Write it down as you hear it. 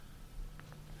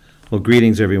Well,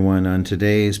 greetings, everyone. On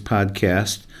today's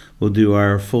podcast, we'll do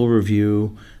our full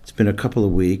review. It's been a couple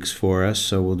of weeks for us,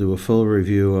 so we'll do a full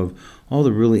review of all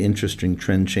the really interesting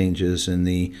trend changes in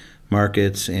the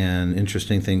markets and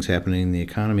interesting things happening in the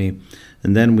economy.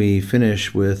 And then we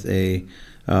finish with a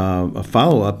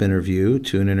follow-up interview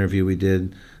to an interview we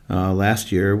did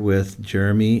last year with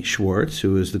Jeremy Schwartz,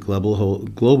 who is the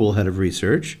global head of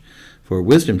research for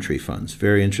WisdomTree funds.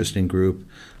 Very interesting group.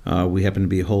 We happen to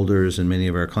be holders, and many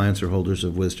of our clients are holders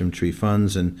of WisdomTree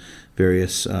funds and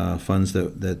various funds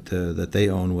that they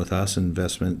own with us,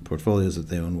 investment portfolios that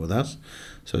they own with us.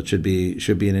 So it should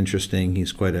be an interesting.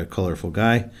 He's quite a colorful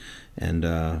guy. And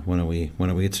why don't we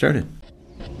get started?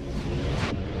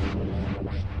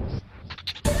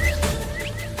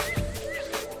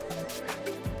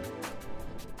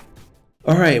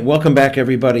 All right, welcome back,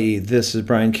 everybody. This is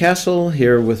Brian Castle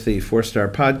here with the 4-Star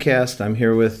Podcast. I'm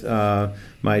here with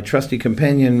my trusty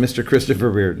companion, Mr. Christopher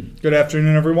Reardon. Good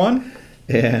afternoon, everyone.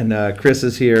 And Chris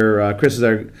is here. Chris is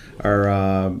our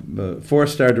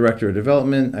 4-Star Director of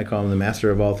Development. I call him the master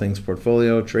of all things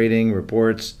portfolio, trading,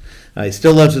 reports. He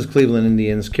still loves his Cleveland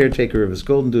Indians, caretaker of his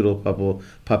golden doodle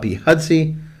puppy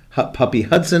Hudson.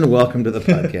 Welcome to the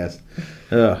podcast.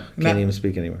 Can't even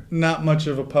speak anymore. Not much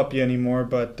of a puppy anymore,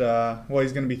 but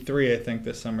he's going to be 3, I think,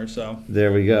 this summer. So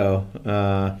there we go.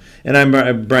 And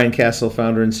I'm Brian Castle,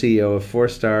 founder and CEO of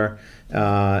 4-Star,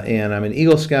 and I'm an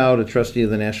Eagle Scout, a trustee of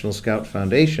the National Scout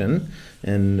Foundation,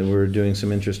 and we're doing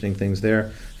some interesting things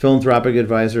there. Philanthropic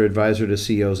advisor to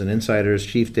CEOs and insiders,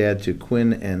 chief dad to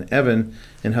Quinn and Evan,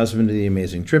 and husband to the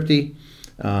amazing Tripty.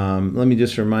 Let me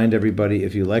just remind everybody,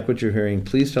 if you like what you're hearing,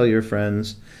 please tell your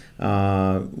friends.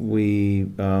 We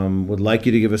would like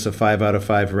you to give us a 5 out of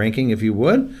 5 ranking if you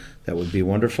would. That would be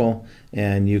wonderful.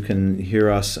 And you can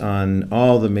hear us on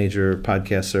all the major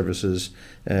podcast services,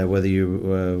 whether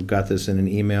you got this in an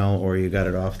email or you got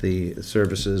it off the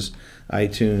services,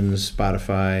 iTunes,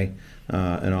 Spotify,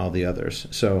 and all the others.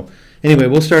 So anyway,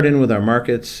 we'll start in with our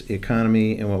markets,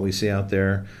 economy, and what we see out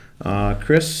there.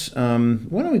 Chris, why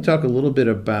don't we talk a little bit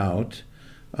about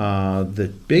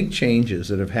the big changes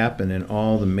that have happened in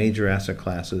all the major asset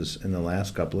classes in the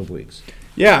last couple of weeks?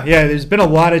 Yeah, there's been a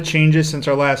lot of changes since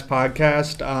our last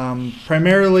podcast,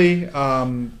 primarily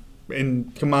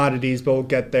in commodities, but we'll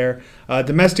get there.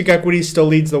 Domestic equities still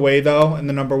leads the way, though, in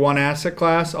the number one asset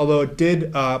class, although it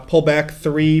did pull back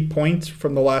 3 points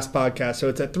from the last podcast. So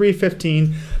it's at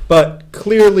 315, but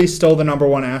clearly still the number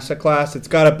one asset class. It's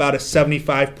got about a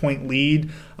 75-point lead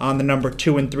on the number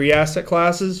 2 and 3 asset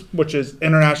classes, which is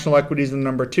international equities in the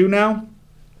number 2 now,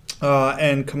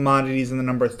 and commodities in the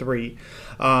number 3.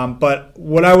 But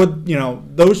what I would,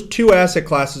 those 2 asset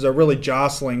classes are really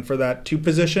jostling for that 2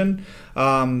 position.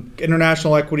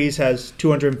 International equities has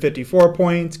 254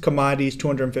 points, commodities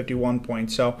 251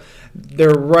 points. So they're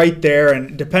right there,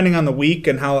 and depending on the week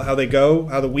and how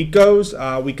the week goes,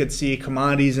 we could see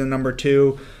commodities in number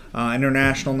 2,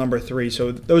 international number 3.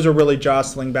 So those are really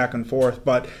jostling back and forth.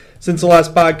 But since the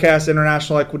last podcast,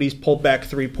 international equities pulled back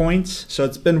 3 points. So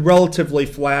it's been relatively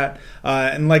flat.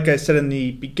 And like I said in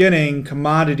the beginning,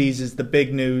 commodities is the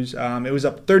big news. It was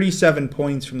up 37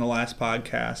 points from the last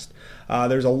podcast.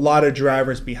 There's a lot of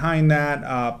drivers behind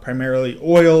that, primarily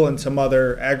oil and some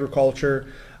other agriculture.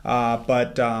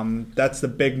 But that's the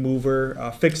big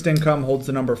mover. Fixed income holds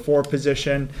the number 4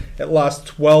 position. It lost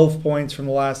 12 points from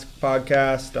the last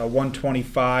podcast,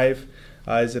 125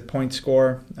 is a point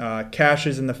score. Cash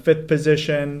is in the 5th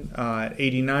position at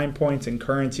 89 points, and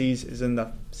currencies is in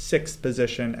the 6th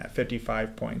position at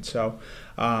 55 points. So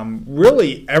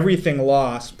really everything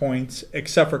lost points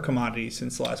except for commodities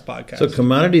since the last podcast. So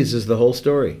commodities is the whole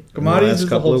story. Commodities is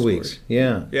the whole story. Weeks.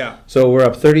 Yeah. Yeah. So we're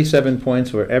up 37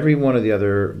 points where every one of the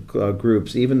other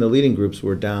groups, even the leading groups,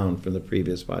 were down from the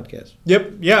previous podcast.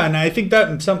 Yep. Yeah, and I think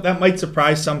that might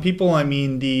surprise some people. I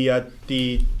mean,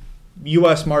 the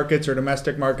U.S. markets or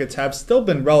domestic markets have still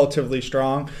been relatively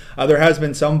strong. There has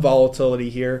been some volatility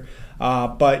here,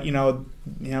 but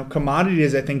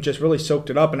commodities, I think, just really soaked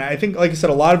it up. And I think, like I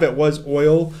said, a lot of it was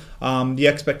oil, the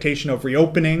expectation of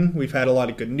reopening. We've had a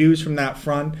lot of good news from that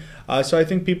front. So I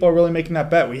think people are really making that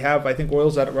bet. I think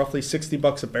oil's at roughly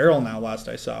 $60 a barrel now, last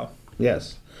I saw.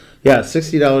 Yes. Yeah,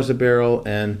 $60 a barrel,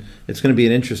 and it's going to be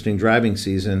an interesting driving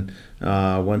season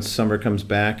once summer comes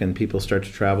back and people start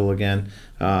to travel again.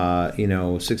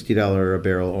 $60 a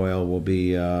barrel oil will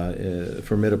be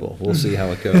formidable. We'll see how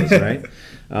it goes, right?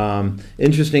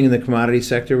 Interesting in the commodity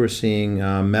sector, we're seeing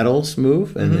metals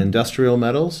move and industrial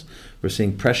metals. We're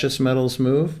seeing precious metals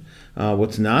move.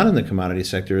 What's not in the commodity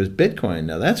sector is Bitcoin.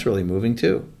 Now that's really moving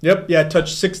too. Yep, yeah, it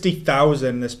touched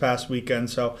 60,000 this past weekend.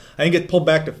 So I think it pulled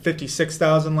back to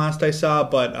 56,000 last I saw,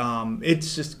 but it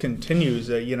just continues.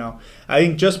 I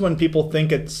think just when people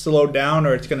think it's slowed down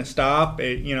or it's going to stop,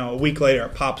 a week later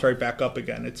it pops right back up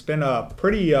again. It's been a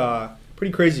pretty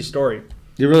crazy story.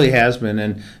 It really has been,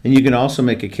 and you can also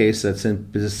make a case that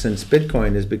since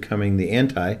Bitcoin is becoming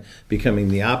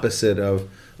the opposite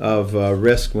of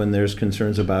risk when there's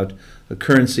concerns about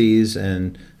currencies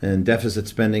and deficit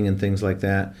spending and things like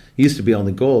that. It used to be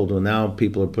only gold. Well, now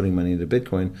people are putting money into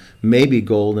Bitcoin. Maybe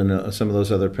gold and some of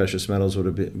those other precious metals would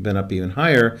have been up even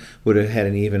higher, would have had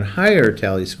an even higher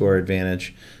tally score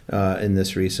advantage in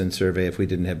this recent survey if we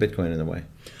didn't have Bitcoin in the way.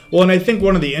 Well, and I think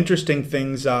one of the interesting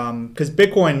things, because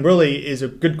Bitcoin really is a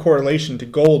good correlation to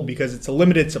gold because it's a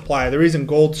limited supply. The reason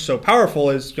gold's so powerful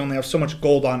is you only have so much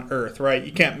gold on Earth, right?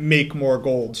 You can't make more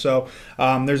gold. So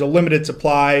there's a limited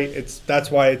supply.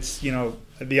 That's why it's,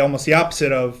 almost the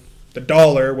opposite of the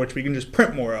dollar, which we can just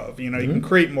print more of. You can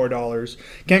create more dollars.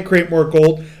 Can't create more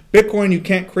gold. Bitcoin, you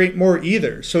can't create more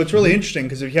either. So it's really interesting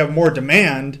because if you have more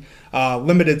demand,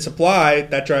 limited supply,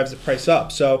 that drives the price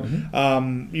up. So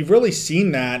you've really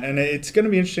seen that, and it's going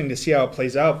to be interesting to see how it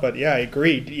plays out. But yeah, I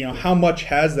agree. How much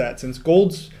has that since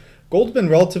gold's been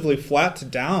relatively flat to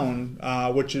down,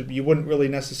 which you wouldn't really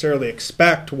necessarily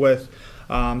expect with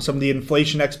some of the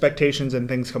inflation expectations and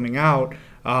things coming out.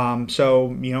 So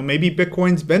maybe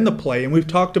Bitcoin's been the play, and we've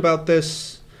talked about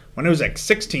this when it was like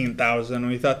 16,000.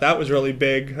 We thought that was really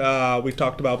big. We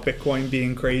talked about Bitcoin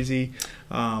being crazy.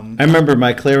 I remember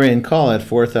my clarion call at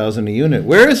 4,000 a unit.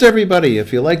 Where is everybody?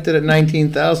 If you liked it at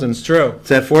 19,000, it's true.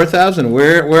 It's at 4,000.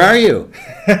 Where are you?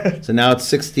 So now it's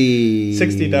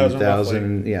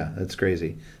 60,000. Yeah, that's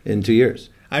crazy in 2 years.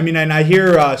 I mean, and I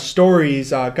hear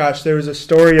stories. There was a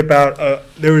story about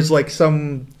there was like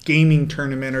some gaming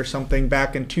tournament or something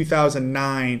back in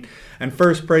 2009, and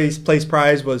first place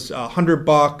prize was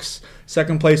 $100.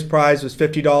 Second place prize was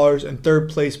 $50, and third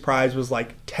place prize was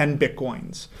like 10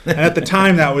 Bitcoins. And at the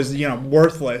time, that was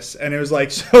worthless. And it was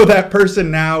like, so that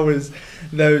person now is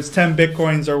those 10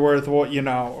 Bitcoins are worth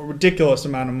a ridiculous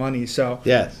amount of money. So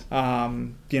yes,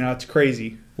 it's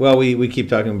crazy. Well, we keep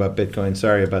talking about Bitcoin.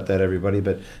 Sorry about that, everybody,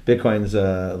 but Bitcoin's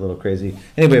a little crazy.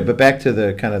 Anyway, but back to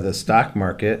the kind of the stock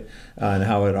market and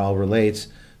how it all relates.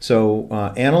 So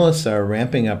analysts are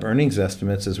ramping up earnings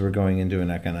estimates as we're going into an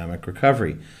economic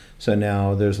recovery. So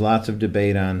now there's lots of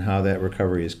debate on how that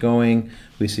recovery is going.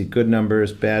 We see good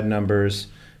numbers, bad numbers,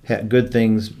 good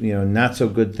things, not so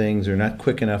good things, or not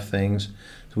quick enough things.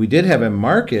 So we did have a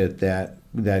market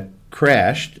that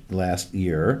crashed last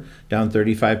year, down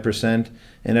 35%,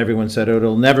 and everyone said,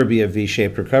 it'll never be a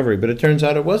V-shaped recovery. But it turns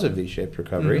out it was a V-shaped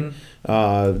recovery,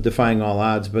 defying all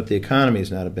odds. But the economy has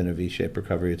not been a V-shaped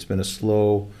recovery. It's been a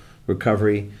slow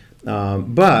recovery.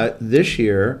 But this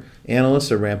year,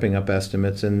 analysts are ramping up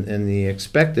estimates, and the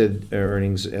expected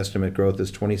earnings estimate growth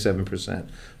is 27%,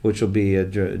 which will be a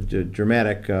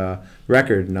dramatic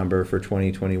record number for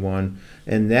 2021.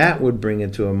 And that would bring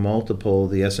it to a multiple,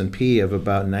 the S&P, of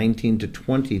about 19 to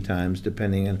 20 times,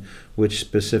 depending on which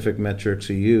specific metrics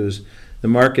you use. The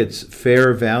market's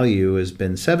fair value has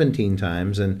been 17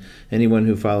 times, and anyone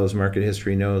who follows market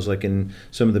history knows, like in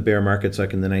some of the bear markets,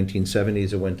 like in the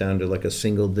 1970s, it went down to like a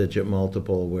single-digit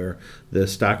multiple where the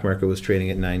stock market was trading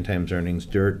at 9 times earnings,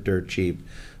 dirt cheap.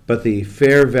 But the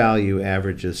fair value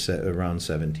average is around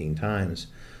 17 times.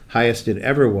 Highest it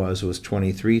ever was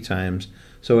 23 times.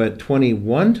 So at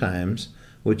 21 times,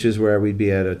 which is where we'd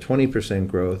be at a 20%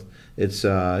 growth, it's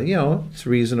it's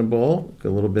reasonable, a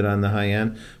little bit on the high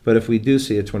end. But if we do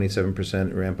see a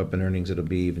 27% ramp up in earnings, it'll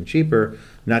be even cheaper.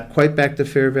 Not quite back to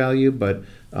fair value, but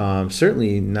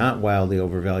certainly not wildly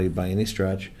overvalued by any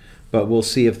stretch. But we'll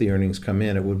see if the earnings come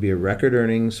in. It would be a record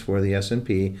earnings for the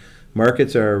S&P.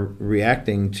 Markets are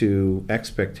reacting to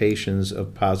expectations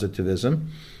of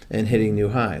positivism and hitting new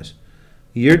highs.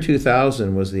 Year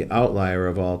 2000 was the outlier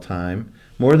of all time,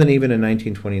 more than even in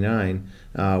 1929.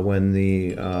 When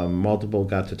the multiple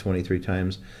got to 23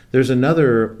 times. There's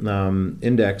another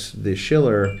index,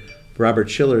 the Robert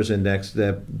Shiller's index,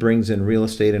 that brings in real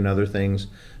estate and other things.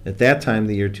 At that time,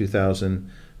 the year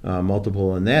 2000,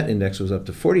 multiple in that index was up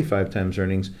to 45 times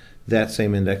earnings. That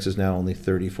same index is now only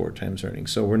 34 times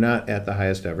earnings. So we're not at the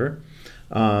highest ever.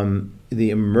 The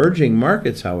emerging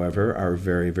markets, however, are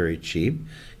very, very cheap.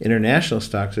 International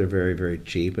stocks are very, very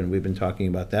cheap, and we've been talking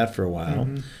about that for a while.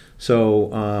 Mm-hmm. So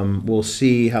we'll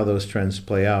see how those trends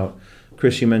play out.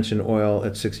 Chris, you mentioned oil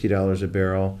at $60 a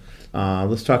barrel.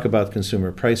 Let's talk about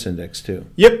consumer price index too.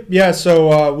 Yep. Yeah.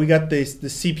 So we got the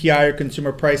CPI, or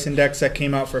Consumer Price Index, that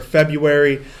came out for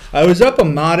February. It was up a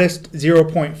modest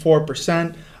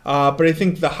 0.4%. But I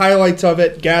think the highlights of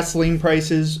it: gasoline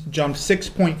prices jumped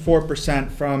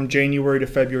 6.4% from January to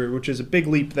February, which is a big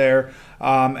leap there.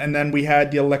 And then we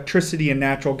had the electricity and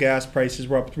natural gas prices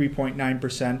were up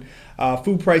 3.9%.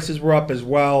 Food prices were up as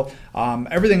well.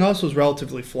 Everything else was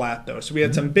relatively flat, though. So we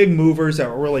had some big movers that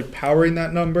were really powering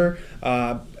that number.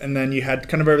 And then you had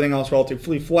kind of everything else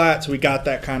relatively flat. So we got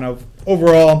that kind of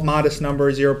overall modest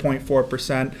number,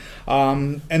 0.4%.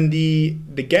 And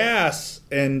the gas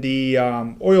and the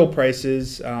oil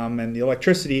prices and the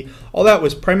electricity, all that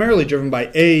was primarily driven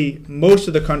by most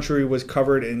of the country was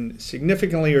covered in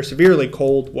significantly or severely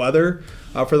cold weather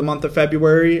for the month of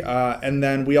February. And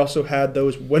then we also had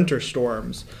those winter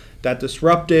storms that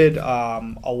disrupted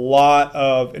a lot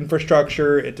of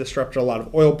infrastructure. It disrupted a lot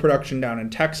of oil production down in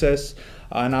Texas.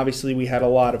 And obviously we had a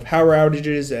lot of power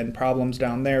outages and problems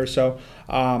down there. So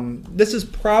this is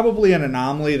probably an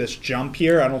anomaly, this jump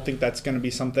here. I don't think that's going to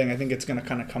be something. I think it's going to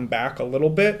kind of come back a little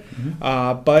bit.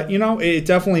 But, it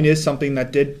definitely is something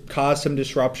that did cause some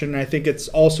disruption. And I think it's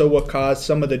also what caused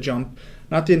some of the jump,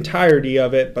 not the entirety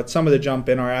of it, but some of the jump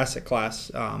in our asset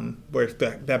class where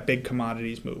that big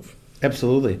commodities move.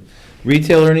 Absolutely.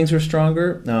 Retail earnings were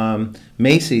stronger.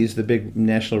 Macy's, the big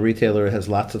national retailer, has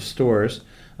lots of stores.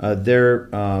 They're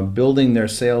building their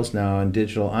sales now and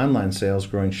digital online sales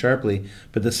growing sharply,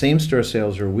 but the same-store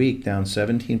sales are weak, down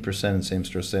 17% in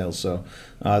same-store sales. So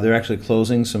they're actually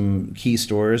closing some key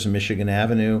stores, Michigan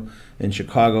Avenue in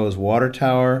Chicago's Water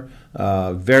Tower,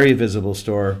 very visible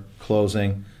store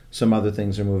closing. Some other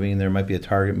things are moving in there. Might be a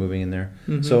Target moving in there.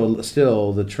 So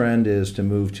still, the trend is to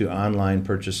move to online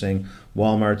purchasing.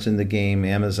 Walmart's in the game.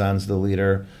 Amazon's the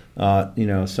leader.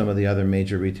 Some of the other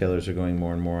major retailers are going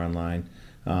more and more online.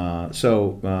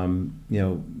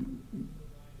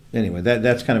 Anyway,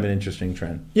 that's kind of an interesting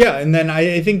trend. Yeah, and then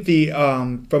I think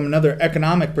from another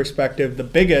economic perspective, the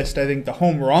biggest, I think the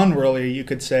home run really, you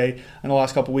could say, in the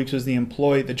last couple of weeks was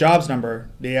the jobs number.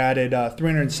 They added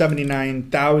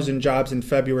 379,000 jobs in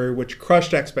February, which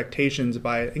crushed expectations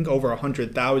by, I think, over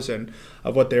 100,000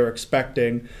 of what they were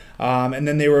expecting. And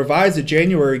then they revised the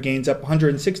January gains up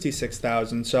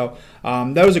 166,000. So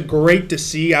that was great to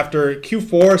see. After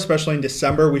Q4, especially in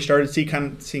December, we started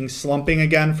seeing slumping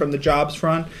again from the jobs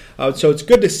front. So it's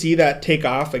good to see that take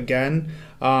off again.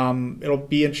 It'll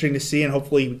be interesting to see, and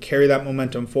hopefully carry that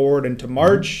momentum forward into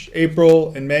March,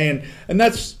 April, and May. And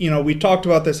that's, we talked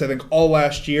about this, I think, all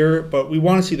last year, but we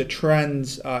want to see the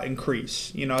trends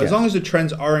increase. As long as the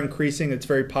trends are increasing, it's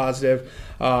very positive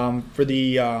for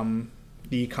the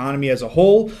economy as a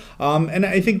whole. And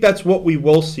I think that's what we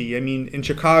will see. I mean, in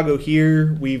Chicago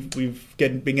here, we've been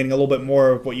getting a little bit more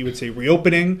of what you would say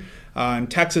reopening. In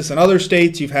Texas and other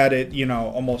states, you've had it,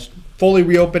 almost fully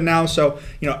reopened now. So,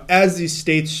 as these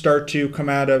states start to come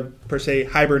out of, per se,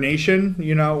 hibernation,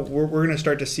 we're going to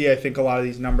start to see, I think, a lot of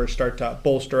these numbers start to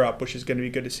bolster up, which is going to be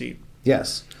good to see.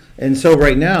 Yes. And so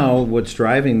right now, what's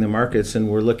driving the markets, and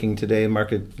we're looking today,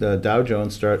 Dow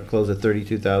Jones close at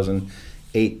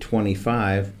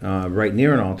 32,825, right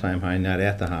near an all-time high, not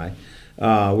at the high.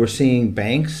 We're seeing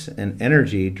banks and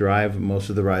energy drive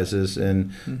most of the rises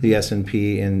in the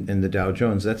S&P and the Dow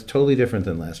Jones. That's totally different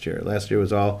than last year. Last year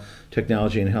was all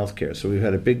technology and healthcare. So we've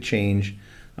had a big change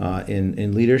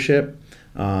in leadership.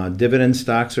 Dividend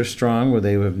stocks are strong, where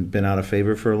they have been out of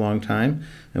favor for a long time.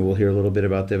 And we'll hear a little bit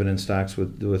about dividend stocks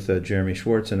with Jeremy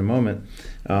Schwartz in a moment.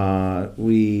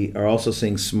 We are also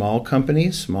seeing small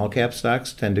companies, small cap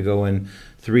stocks tend to go in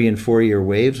 3 and 4 year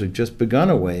waves. We've just begun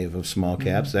a wave of small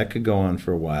caps. That could go on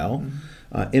for a while.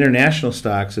 International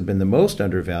stocks have been the most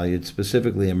undervalued,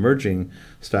 specifically emerging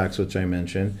stocks, which I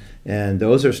mentioned. And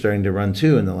those are starting to run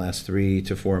too in the last 3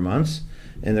 to 4 months.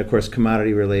 And of course,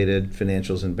 commodity-related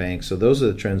financials and banks. So those are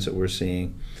the trends that we're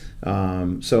seeing.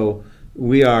 So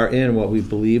we are in what we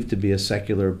believe to be a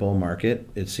secular bull market.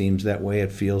 It seems that way.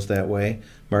 It feels that way.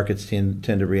 Markets tend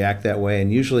to react that way.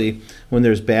 And usually when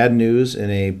there's bad news in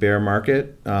a bear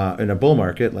market, in a bull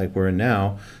market like we're in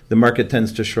now, the market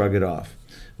tends to shrug it off.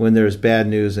 When there's bad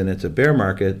news and it's a bear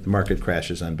market, the market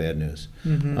crashes on bad news.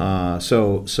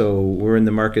 So we're in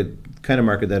the kind of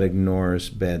market that ignores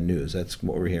bad news. That's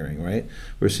what we're hearing, right?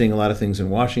 We're seeing a lot of things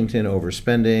in Washington,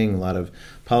 overspending, a lot of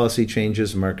policy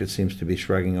changes. The market seems to be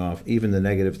shrugging off even the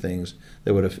negative things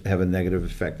that would have a negative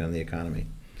effect on the economy.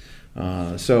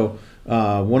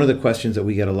 One of the questions that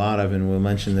we get a lot of, and we'll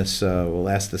mention this, we'll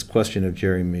ask this question of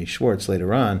Jeremy Schwartz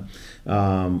later on,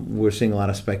 we're seeing a lot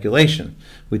of speculation.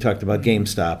 We talked about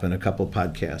GameStop in a couple of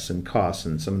podcasts and costs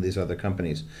and some of these other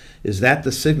companies. Is that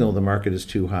the signal the market is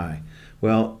too high?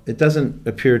 Well, it doesn't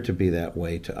appear to be that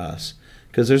way to us,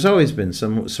 because there's always been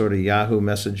some sort of Yahoo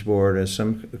message board or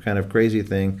some kind of crazy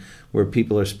thing where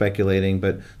people are speculating,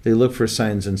 but they look for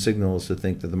signs and signals to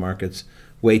think that the market's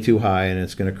way too high and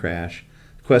it's going to crash.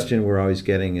 The question we're always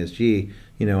getting is,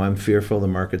 I'm fearful the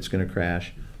market's going to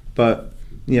crash. But,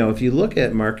 if you look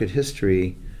at market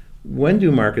history, when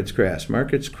do markets crash?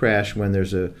 Markets crash when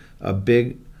there's a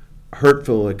big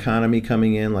hurtful economy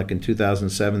coming in, like in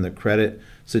 2007, the credit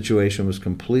situation was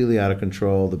completely out of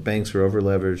control. The banks were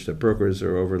over-leveraged, the brokers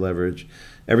are over-leveraged,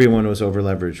 everyone was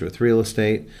over-leveraged with real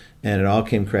estate, and it all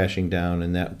came crashing down.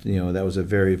 And that was a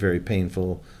very, very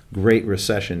painful Great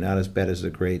Recession, not as bad as the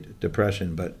Great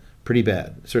Depression, but pretty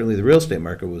bad. Certainly the real estate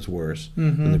market was worse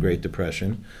than the Great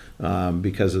Depression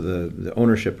because of the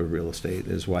ownership of real estate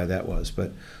is why that was.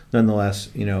 But nonetheless,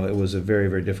 it was a very,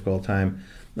 very difficult time.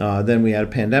 Then we had a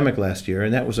pandemic last year,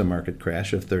 and that was a market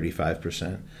crash of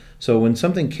 35%. So when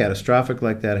something catastrophic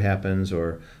like that happens,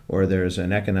 or there's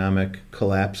an economic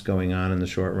collapse going on in the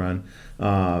short run,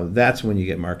 that's when you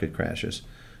get market crashes.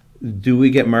 Do we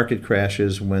get market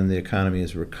crashes when the economy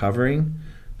is recovering?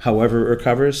 However it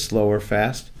recovers, slow or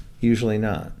fast? Usually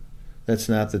not. That's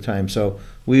not the time. So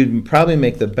we'd probably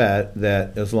make the bet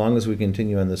that as long as we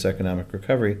continue on this economic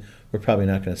recovery, we're probably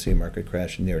not going to see a market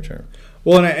crash in near term.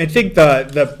 Well, and I think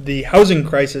the housing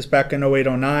crisis back in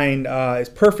 08-09 is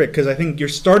perfect, because I think you're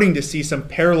starting to see some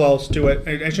parallels to it.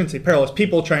 I shouldn't say parallels,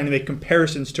 people trying to make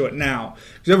comparisons to it now.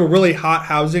 Because you have a really hot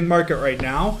housing market right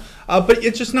now, but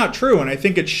it's just not true. And I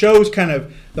think it shows kind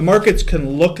of the markets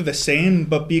can look the same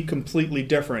but be completely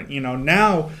different.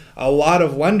 Now a lot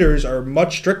of lenders are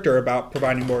much stricter about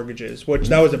providing mortgages, which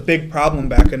that was a big problem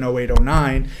back in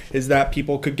 08-09, is that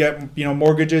people could get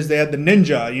mortgages. They had the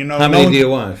ninja. How many do you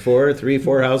want? 4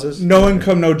 houses? No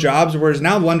income, no jobs. Whereas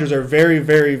now lenders are very,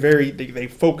 very, very, they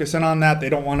focus in on that. They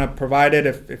don't want to provide it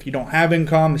if you don't have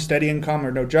income, steady income,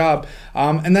 or no job.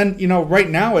 And then, right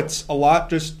now it's a lot,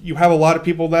 just you have a lot of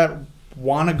people that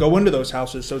want to go into those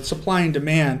houses. So it's supply and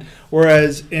demand.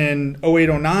 Whereas in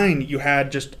 08-09, you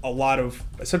had just a lot of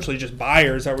essentially just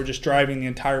buyers that were just driving the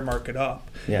entire market up.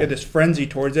 Yeah. You had this frenzy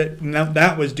towards it. And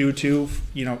that was due to,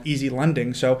 easy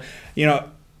lending. So,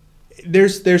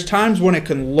 there's times when it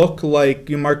can look like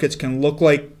markets can look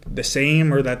like the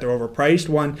same or that they're overpriced.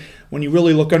 When you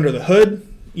really look under the hood,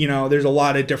 there's a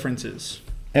lot of differences.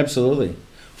 Absolutely.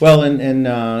 Well,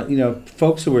 and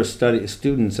folks who are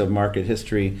students of market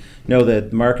history know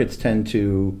that markets tend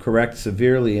to correct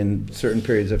severely in certain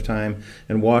periods of time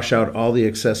and wash out all the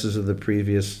excesses of the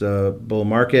previous bull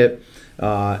market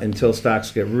until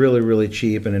stocks get really, really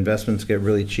cheap and investments get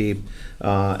really cheap.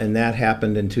 And that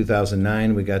happened in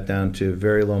 2009. We got down to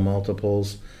very low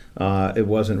multiples. It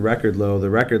wasn't record low. The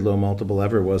record low multiple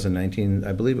ever was in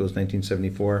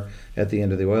 1974 at the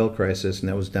end of the oil crisis, and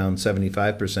that was down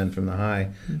 75% from the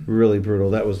high. Really brutal.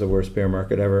 That was the worst bear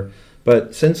market ever.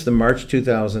 But since the March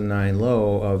 2009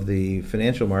 low of the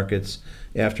financial markets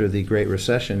after the Great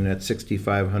Recession at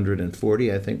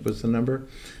 6,540, I think was the number,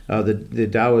 the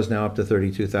Dow is now up to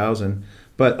 32,000.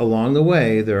 But along the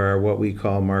way, there are what we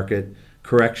call market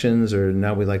corrections, or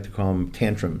now we like to call them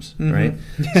tantrums, right?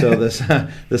 So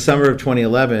the summer of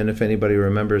 2011, if anybody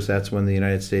remembers, that's when the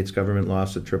United States government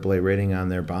lost a AAA rating on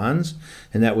their bonds,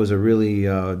 and that was a really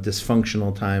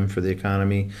dysfunctional time for the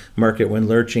economy. Market went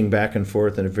lurching back and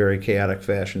forth in a very chaotic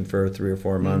fashion for 3 or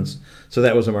 4 months. So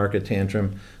that was a market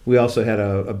tantrum. We also had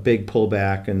a big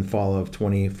pullback in fall of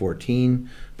 2014,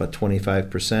 about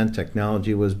 25%.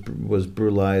 Technology was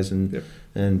brutalized, and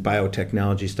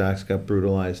biotechnology stocks got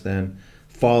brutalized then.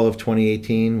 Fall of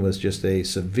 2018 was just a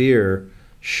severe,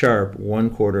 sharp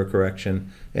one-quarter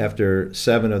correction after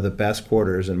 7 of the best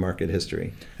quarters in market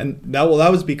history. And that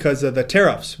was because of the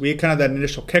tariffs. We had kind of that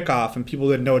initial kickoff, and people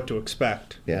didn't know what to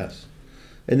expect. Yes.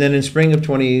 And then in spring of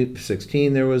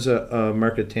 2016, there was a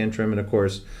market tantrum, and of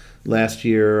course, last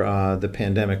year, the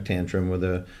pandemic tantrum, where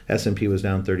the S&P was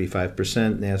down 35%,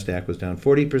 NASDAQ was down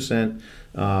 40%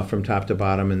 from top to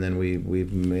bottom, and then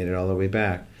we've made it all the way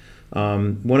back.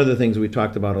 One of the things we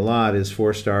talked about a lot is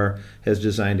Forestar has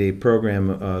designed a program,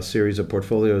 a series of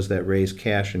portfolios that raise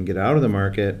cash and get out of the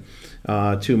market,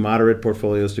 2 moderate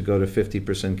portfolios to go to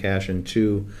 50% cash, and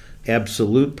 2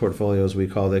 absolute portfolio, as we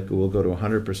call it, will go to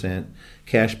 100%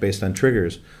 cash based on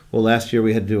triggers. Well, last year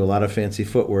we had to do a lot of fancy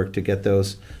footwork to get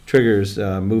those triggers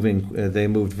moving. They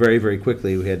moved very, very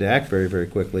quickly. We had to act very, very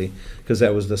quickly because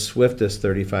that was the swiftest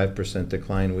 35%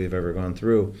 decline we've ever gone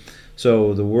through.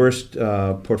 So the worst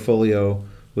portfolio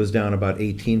was down about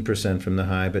 18% from the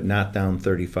high, but not down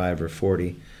 35 or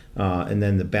 40. And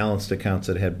then the balanced accounts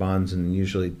that had bonds, and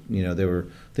usually, they were,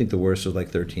 I think the worst was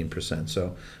like 13%.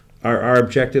 So our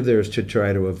objective there is to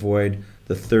try to avoid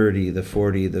the 30, the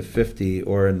 40, the 50,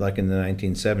 or like in the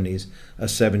 1970s, a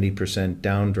 70%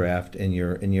 downdraft in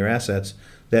your assets.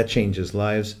 That changes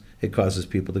lives. It causes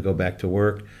people to go back to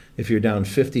work. If you're down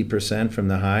 50% from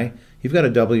the high, you've got to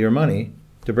double your money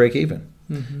to break even.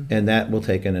 Mm-hmm. And that will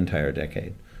take an entire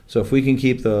decade. So if we can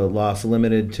keep the loss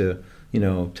limited to 10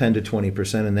 to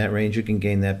 20% in that range, you can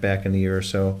gain that back in a year or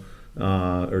so,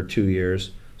 or 2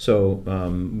 years. So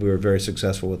we were very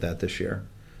successful with that this year.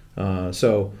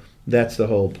 So that's the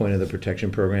whole point of the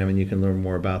protection program, and you can learn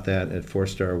more about that at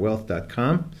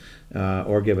fourstarwealth.com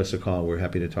or give us a call. We're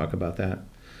happy to talk about that.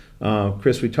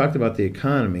 Chris, we talked about the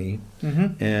economy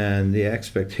and the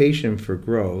expectation for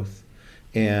growth,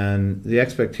 and the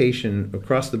expectation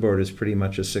across the board is pretty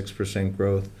much a 6%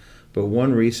 growth. But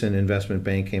one recent investment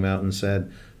bank came out and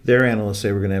said their analysts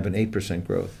say we're going to have an 8%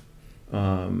 growth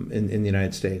in the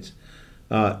United States.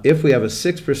 If we have a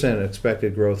 6%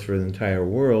 expected growth for the entire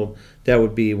world, that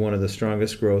would be one of the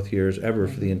strongest growth years ever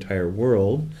for the entire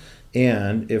world.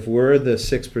 And if we're the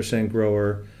 6%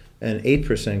 grower and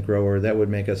 8% grower, that would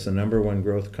make us the number one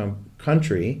growth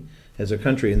country as a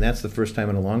country, and that's the first time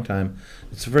in a long time.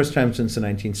 It's the first time since the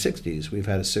 1960s we've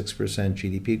had a 6%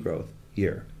 GDP growth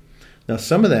year. Now,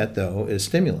 some of that, though, is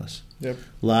stimulus. Yep.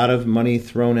 A lot of money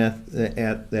thrown at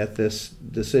this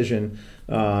decision.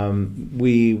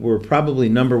 We were probably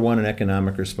number one in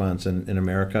economic response in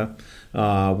America,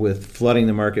 with flooding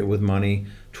the market with money,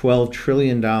 $12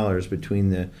 trillion between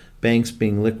the banks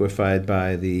being liquefied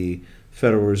by the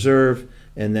Federal Reserve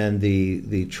and then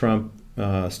the Trump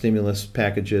stimulus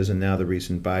packages and now the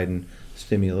recent Biden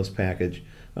stimulus package.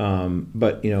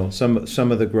 But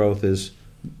some of the growth is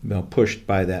pushed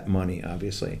by that money,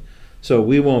 obviously. So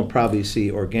we won't probably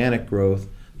see organic growth,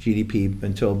 GDP,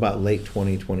 until about late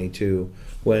 2022,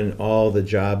 when all the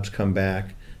jobs come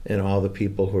back and all the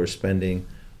people who are spending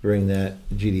bring that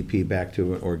GDP back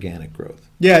to an organic growth.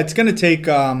 Yeah, it's going to take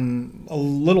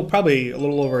probably a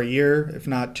little over a year, if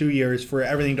not 2 years, for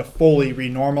everything to fully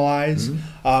renormalize.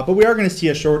 Mm-hmm. But we are going to see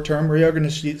a short term. We are going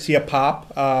to see a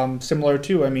pop, similar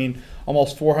to,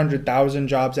 almost 400,000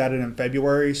 jobs added in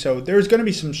February. So there's going to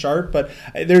be some sharp, but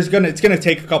it's going to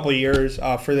take a couple of years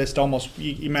for this to almost,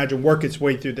 imagine, work its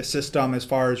way through the system as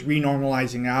far as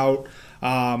renormalizing out,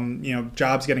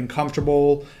 jobs getting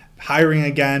comfortable, hiring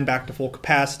again, back to full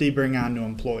capacity, bring on new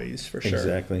employees, for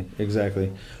sure.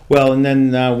 Exactly. Well, and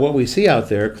then what we see out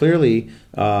there, clearly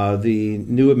the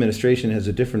new administration has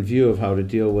a different view of how to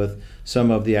deal with some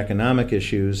of the economic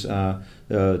issues.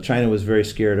 China was very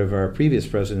scared of our previous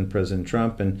president, President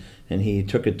Trump, and he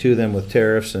took it to them with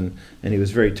tariffs, and he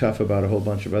was very tough about a whole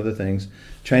bunch of other things.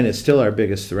 China is still our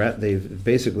biggest threat. They've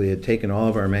basically had taken all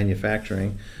of our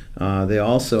manufacturing. They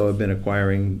also have been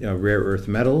acquiring rare earth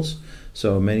metals.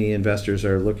 So many investors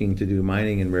are looking to do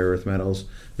mining in rare earth metals.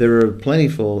 There are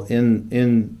plentiful in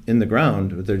the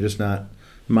ground, but they're just not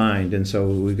mined, and so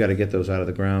we've got to get those out of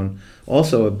the ground.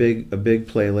 Also, a big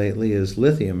play lately is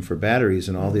lithium for batteries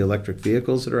and all the electric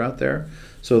vehicles that are out there.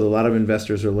 So a lot of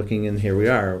investors are looking, and here we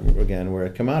are again. We're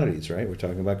at commodities, right? We're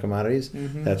talking about commodities.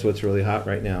 Mm-hmm. That's what's really hot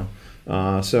right now.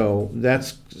 So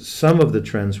that's some of the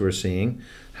trends we're seeing.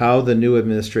 How the new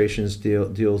administration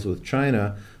deals with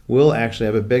China will actually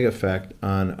have a big effect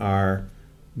on our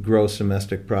gross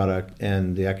domestic product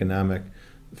and the economic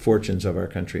fortunes of our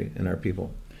country and our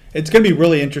people. It's going to be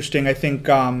really interesting. I think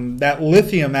that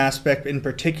lithium aspect in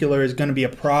particular is going to be a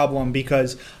problem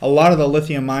because a lot of the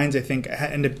lithium mines, I think,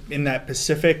 end up in that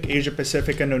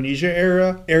Asia-Pacific, Indonesia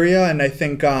area. And I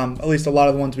think at least a lot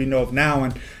of the ones we know of now,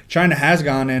 and China has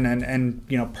gone in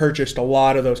and purchased a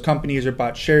lot of those companies or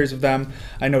bought shares of them.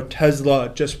 I know Tesla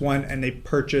just went and they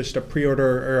purchased a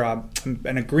pre-order or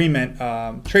an agreement,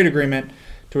 trade agreement,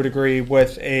 to a degree,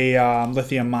 with a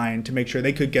lithium mine to make sure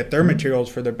they could get their materials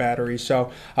for their batteries.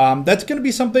 So that's going to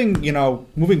be something,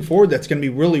 moving forward, that's going to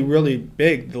be really, really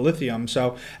big, the lithium.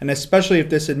 So, and especially if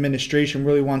this administration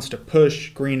really wants to push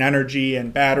green energy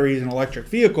and batteries and electric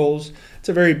vehicles, it's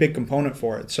a very big component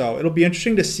for it. So it'll be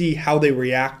interesting to see how they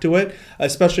react to it,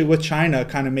 especially with China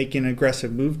kind of making an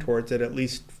aggressive move towards it, at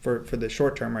least for the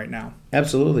short term right now.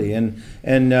 Absolutely. And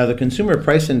the consumer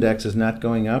price index is not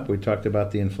going up. We talked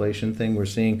about the inflation thing. We're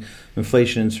seeing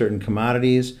inflation in certain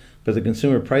commodities. but the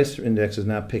consumer price index is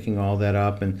not picking all that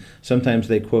up. And sometimes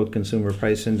they quote consumer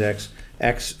price index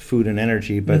X food and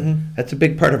energy, but that's a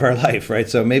big part of our life, right?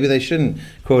 So maybe they shouldn't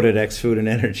quote it X food and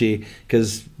energy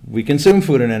because we consume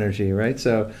food and energy, right?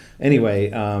 So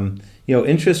anyway,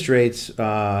 interest rates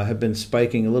have been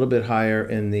spiking a little bit higher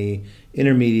in the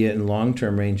intermediate and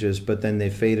long-term ranges, but then they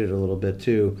faded a little bit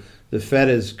too. The Fed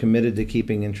is committed to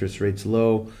keeping interest rates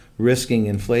low, risking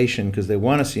inflation because they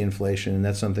want to see inflation, and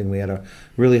that's something we had a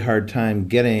really hard time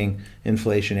getting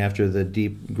inflation after the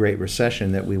deep Great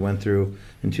Recession that we went through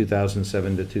in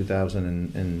 2007 to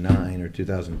 2009 or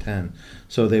 2010.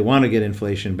 So they want to get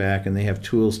inflation back, and they have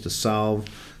tools to solve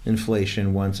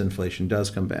inflation once inflation does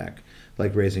come back,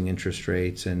 like raising interest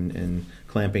rates and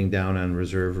clamping down on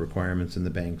reserve requirements in the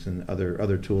banks and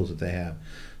other tools that they have.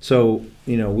 So,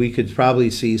 we could probably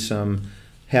see some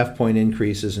half-point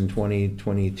increases in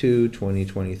 2022,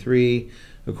 2023,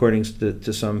 according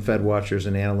to some Fed watchers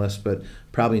and analysts, but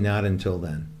probably not until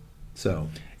then. So,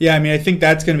 yeah, I think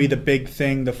that's going to be the big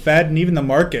thing. The Fed and even the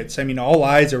markets, all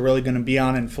eyes are really going to be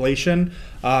on inflation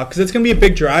because it's going to be a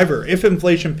big driver. If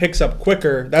inflation picks up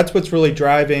quicker, that's what's really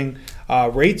driving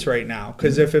rates right now.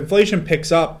 Because if inflation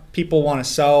picks up, people want to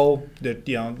sell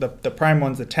the prime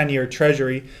ones, the 10-year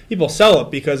Treasury. People sell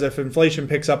it because if inflation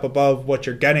picks up above what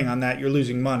you're getting on that, you're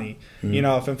losing money.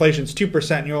 If inflation's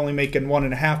 2% and you're only making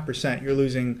 1.5%, you're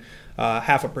losing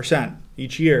 0.5%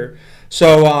 each year.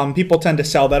 So people tend to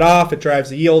sell that off. It drives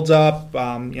the yields up.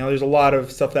 There's a lot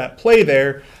of stuff that play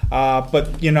there.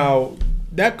 But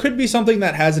that could be something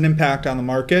that has an impact on the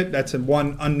market. That's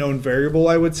one unknown variable,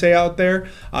 I would say, out there.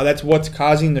 That's what's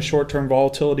causing the short-term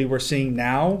volatility we're seeing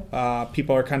now.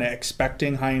 People are kind of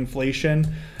expecting high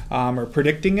inflation or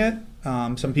predicting it.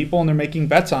 Some people, and they're making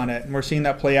bets on it. And we're seeing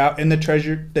that play out in the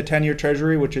 10-year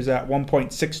Treasury, which is at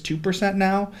 1.62%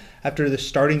 now, after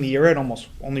starting the year at almost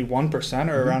only 1%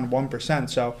 or around 1%.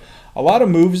 So a lot of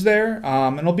moves there,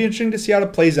 and it'll be interesting to see how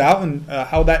it plays out and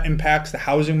how that impacts the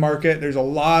housing market. There's a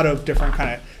lot of different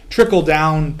kind of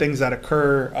trickle-down things that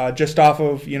occur just off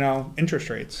of, interest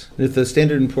rates. If the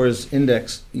Standard & Poor's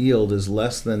index yield is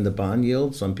less than the bond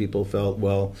yield, some people felt,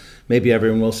 well, maybe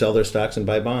everyone will sell their stocks and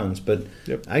buy bonds. But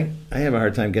I have a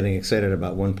hard time getting excited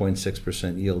about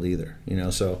 1.6% yield either.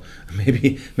 So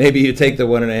maybe you take the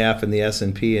 1.5 in the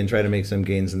S&P and try to make some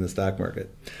gains in the stock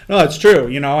market. No, it's true.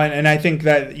 And I think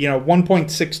that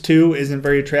 1.62 isn't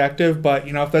very attractive, but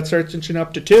if that starts inching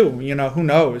up to 2, who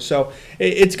knows? So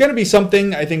it's going to be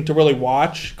something I think to really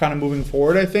watch kind of moving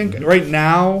forward. I think right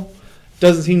now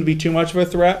doesn't seem to be too much of a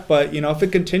threat, but if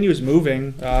it continues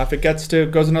moving, if it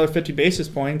goes another 50 basis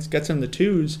points, gets in the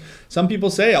 2s, some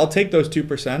people say I'll take those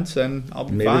 2% and I'll be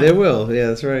fine. Maybe they will. Yeah,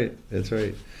 that's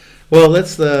right. Well,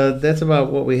 that's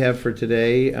about what we have for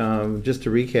today. Just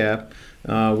to recap,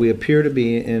 we appear to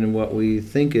be in what we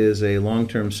think is a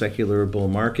long-term secular bull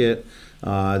market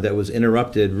that was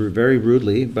interrupted very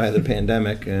rudely by the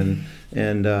pandemic, and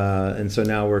so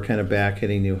now we're kind of back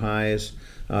hitting new highs.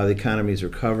 The economy's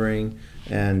recovering,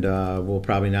 and we'll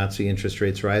probably not see interest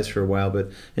rates rise for a while,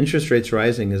 but interest rates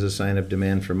rising is a sign of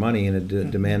demand for money and a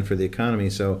demand for the economy,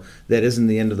 so that isn't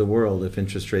the end of the world if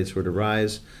interest rates were to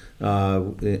rise.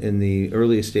 In the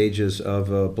early stages of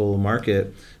a bull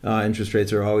market, interest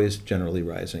rates are always generally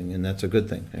rising, and that's a good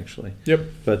thing, actually. Yep.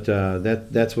 But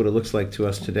that's what it looks like to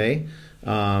us today.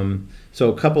 So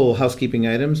a couple housekeeping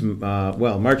items.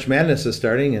 March Madness is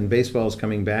starting and baseball is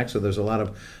coming back, so there's a lot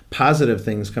of positive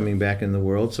things coming back in the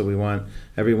world. So we want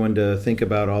everyone to think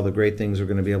about all the great things we're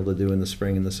going to be able to do in the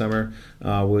spring and the summer,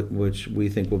 which we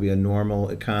think will be a normal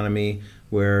economy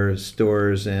where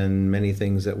stores and many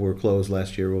things that were closed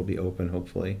last year will be open,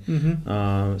 hopefully.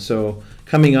 So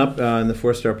coming up in the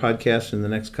 4-Star Podcast in the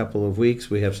next couple of weeks,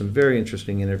 we have some very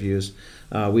interesting interviews.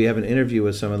 We have an interview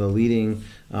with some of the leading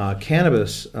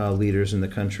cannabis leaders in the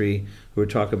country who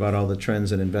talk about all the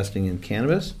trends in investing in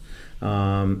cannabis.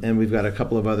 And we've got a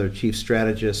couple of other chief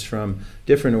strategists from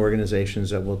different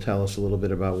organizations that will tell us a little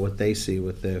bit about what they see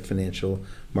with the financial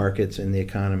markets and the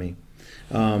economy.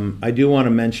 I do want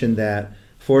to mention that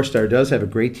 4-Star does have a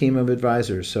great team of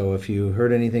advisors. So if you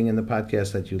heard anything in the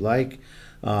podcast that you like,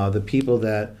 the people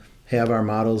that have our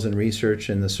models and research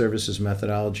and the services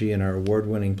methodology and our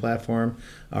award-winning platform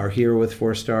are here with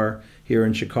 4-Star here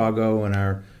in Chicago and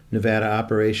our Nevada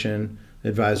operation,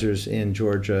 advisors in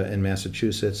Georgia and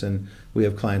Massachusetts, and we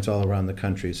have clients all around the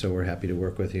country, so we're happy to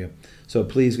work with you. So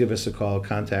please give us a call,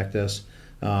 contact us,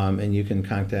 and you can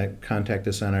contact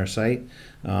us on our site.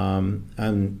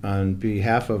 On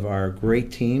behalf of our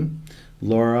great team,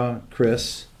 Laura,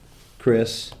 Chris,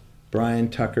 Brian,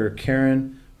 Tucker,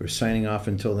 Karen, we're signing off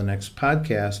until the next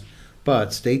podcast,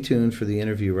 but stay tuned for the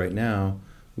interview right now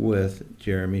with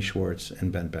Jeremy Schwartz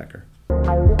and Ben Becker.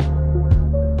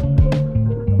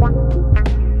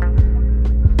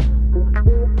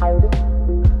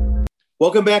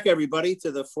 Welcome back, everybody,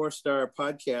 to the Four Star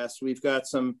Podcast. We've got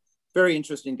some very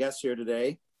interesting guests here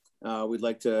today. We'd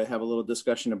like to have a little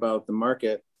discussion about the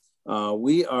market.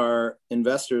 We are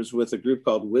investors with a group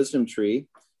called Wisdom Tree,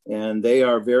 and they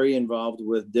are very involved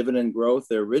with dividend growth.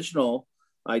 The original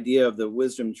idea of the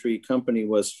Wisdom Tree company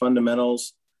was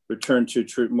fundamentals, return to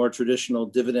more traditional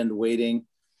dividend weighting,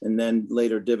 and then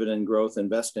later dividend growth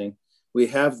investing. We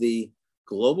have the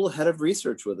global head of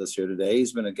research with us here today.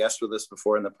 He's been a guest with us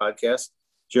before in the podcast.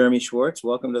 Jeremy Schwartz,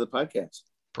 welcome to the podcast.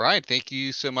 Brian, thank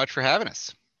you so much for having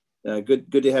us.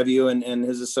 Good to have you and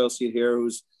his associate here,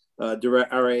 who's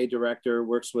RA director,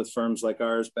 works with firms like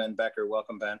ours, Ben Becker.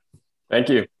 Welcome, Ben. Thank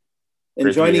you.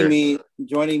 And joining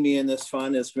me in this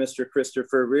fun is Mr.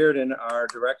 Christopher Reardon, our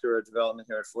director of development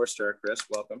here at Four Star. Chris,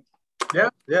 welcome. Yeah,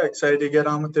 excited to get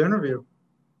on with the interview.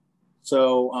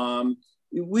 So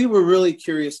we were really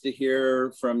curious to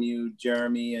hear from you,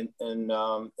 Jeremy and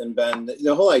Ben.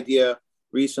 The whole idea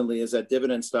recently is that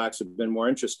dividend stocks have been more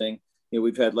interesting.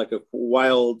 We've had like a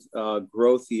wild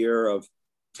growth year of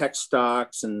tech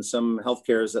stocks and some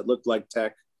healthcares that looked like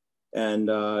tech. And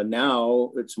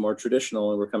now it's more traditional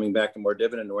and we're coming back to more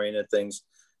dividend oriented things.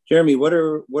 Jeremy, what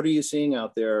are you seeing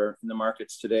out there in the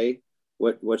markets today?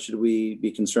 What should we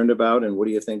be concerned about? And what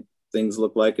do you think things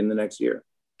look like in the next year?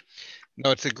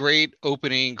 No, it's a great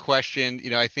opening question.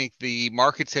 I think the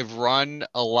markets have run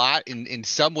a lot in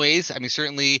some ways. I mean,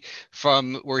 certainly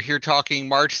we're here talking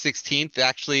March 16th.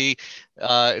 Actually,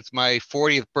 it's my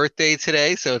 40th birthday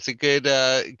today, so it's a good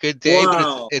day.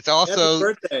 Wow. But it's also happy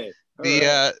birthday.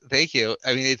 Thank you.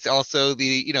 I mean, it's also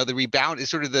the rebound is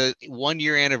sort of the 1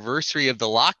 year anniversary of the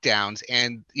lockdowns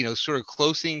and, sort of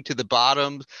closing to the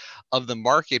bottom of the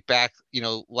market back,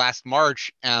 last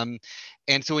March. And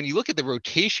so when you look at the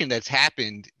rotation that's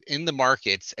happened in the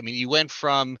markets, I mean, you went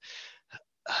from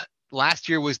last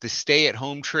year was the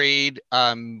stay-at-home trade,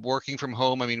 working from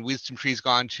home. I mean, Wisdom Tree's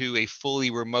gone to a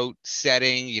fully remote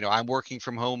setting. I'm working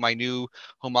from home, my new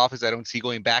home office. I don't see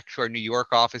going back to our New York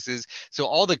offices. So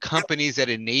all the companies that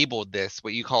enabled this,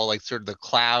 what you call like sort of the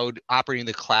cloud, operating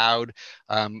the cloud,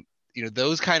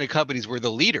 those kind of companies were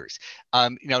the leaders.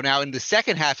 Now in the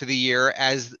second half of the year,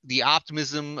 as the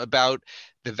optimism about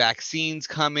the vaccines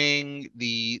coming,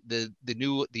 the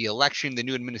election, the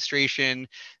new administration,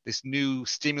 this new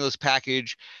stimulus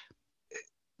package,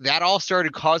 that all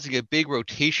started causing a big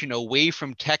rotation away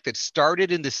from tech that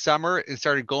started in the summer and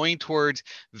started going towards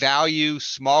value,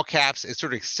 small caps. It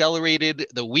sort of accelerated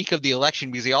the week of the election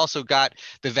because they also got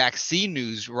the vaccine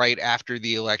news right after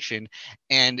the election,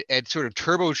 and it sort of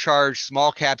turbocharged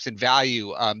small caps and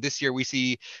value. This year we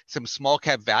see some small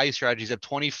cap value strategies up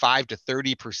 25 to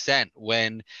 30%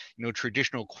 when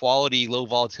traditional quality low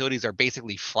volatilities are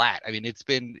basically flat. I mean, it's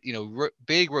been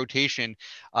big rotation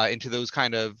into those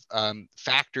kind of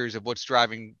factors of what's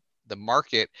driving the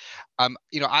market.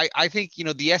 I think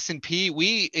the S&P,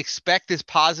 we expect this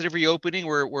positive reopening.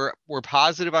 We're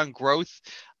positive on growth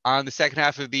on the second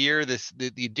half of the year.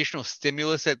 The additional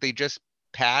stimulus that they just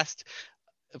passed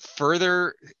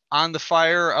further on the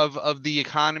fire of the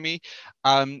economy,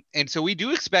 and so we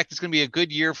do expect it's going to be a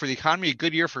good year for the economy, a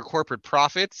good year for corporate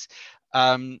profits.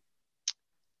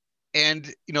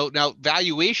 And now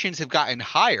valuations have gotten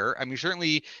higher. I mean,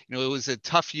 certainly, it was a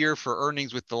tough year for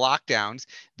earnings with the lockdowns.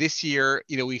 This year,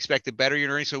 we expect a better year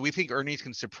in earnings, so we think earnings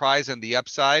can surprise on the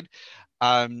upside.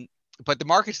 But the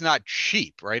market's not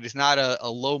cheap, right? It's not a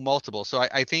low multiple. So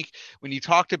I think when you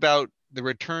talked about the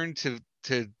return to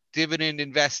dividend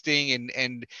investing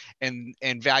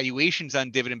and valuations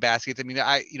on dividend baskets, I mean,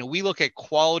 we look at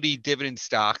quality dividend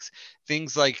stocks,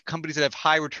 things like companies that have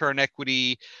high return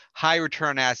equity, high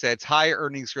return assets, high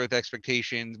earnings growth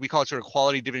expectations. We call it sort of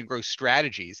quality dividend growth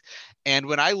strategies. And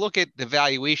when I look at the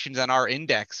valuations on our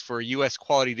index for U.S.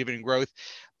 quality dividend growth,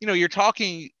 you're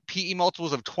talking PE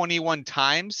multiples of 21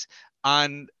 times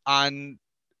on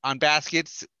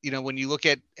baskets. When you look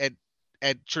at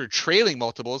sort of trailing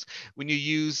multiples, when you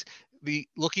use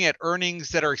looking at earnings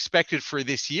that are expected for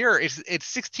this year, it's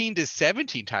 16 to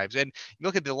 17 times. And you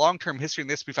look at the long-term history in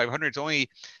the S&P 500, it's only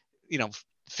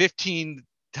 15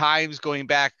 times going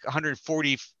back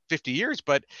 140, 50 years,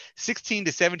 but 16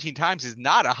 to 17 times is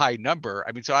not a high number.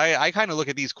 I mean, so I kind of look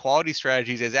at these quality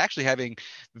strategies as actually having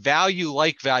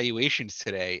value-like valuations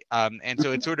today. And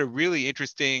so it's sort of really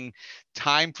interesting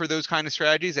time for those kind of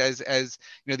strategies as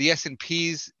the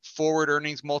S&P's forward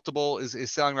earnings multiple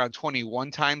is selling around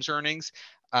 21 times earnings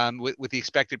with the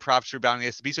expected profits rebounding the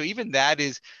S&P. So even that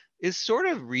is is sort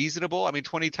of reasonable. I mean,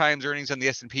 20 times earnings on the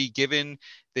S&P, given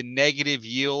the negative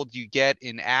yield you get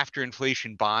in after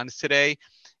inflation bonds today,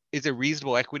 is a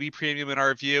reasonable equity premium in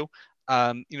our view.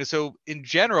 So in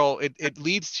general, it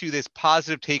leads to this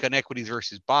positive take on equities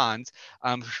versus bonds.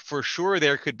 For sure,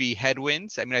 there could be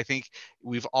headwinds. I mean, I think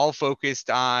we've all focused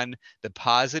on the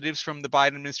positives from the Biden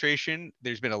administration.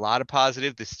 There's been a lot of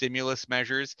positive, the stimulus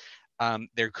measures.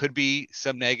 There could be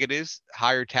some negatives.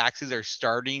 Higher taxes are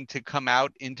starting to come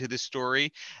out into the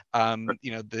story.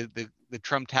 The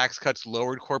Trump tax cuts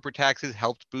lowered corporate taxes,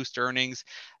 helped boost earnings,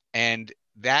 and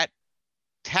that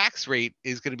tax rate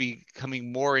is going to be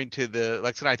coming more into the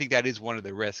election. I think that is one of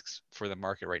the risks for the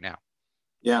market right now.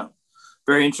 Yeah,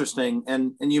 very interesting.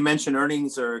 And you mentioned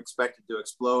earnings are expected to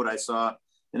explode. I saw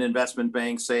an investment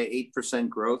bank say 8%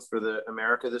 growth for the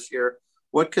America this year.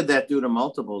 What could that do to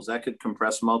multiples? That could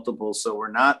compress multiples. So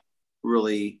we're not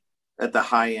really at the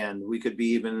high end. We could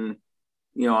be even,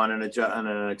 on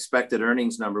an expected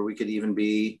earnings number, we could even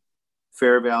be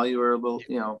fair value or a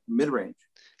little, mid-range.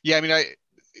 Yeah, I mean,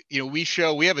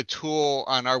 we have a tool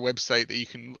on our website that you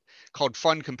can called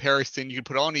Fund Comparison. You can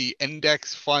put all the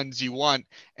index funds you want,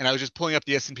 and I was just pulling up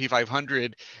the S&P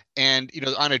 500, and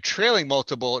on a trailing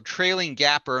multiple, trailing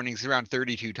gap earnings around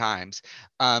 32 times.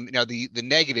 The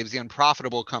negatives, the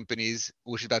unprofitable companies,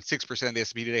 which is about 6% of the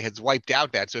S&P today, has wiped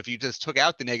out that. So if you just took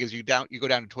out the negatives, you go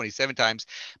down to 27 times.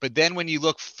 But then when you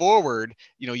look forward,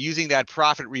 using that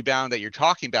profit rebound that you're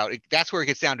talking about, that's where it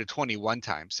gets down to 21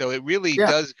 times. So it really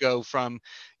does go from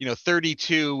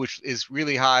 32, which is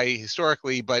really high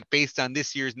historically, but based on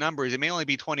this year's numbers, it may only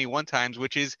be 21 times,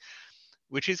 which is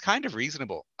kind of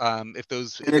reasonable if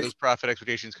those profit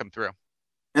expectations come through.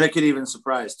 And it could even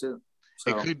surprise too.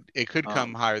 So, it could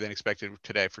come higher than expected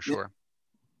today for sure.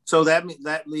 So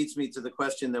that leads me to the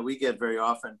question that we get very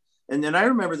often. And then I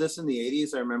remember this in the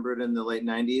 80s. I remember it in the late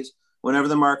 90s. Whenever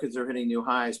the markets are hitting new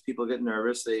highs, people get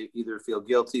nervous. They either feel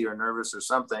guilty or nervous or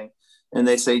something. And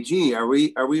they say, gee, are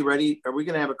we ready? Are we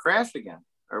going to have a crash again?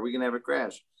 Are we going to have a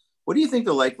crash? What do you think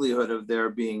the likelihood of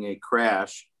there being a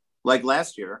crash like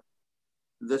last year,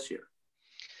 this year?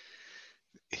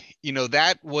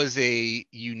 That was a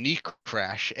unique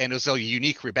crash, and it was a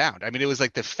unique rebound. I mean, it was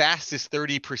like the fastest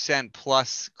 30%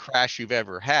 plus crash you've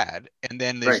ever had. And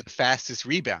then there's the fastest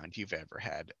rebound you've ever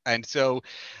had. And so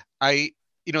in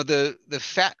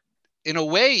a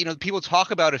way, people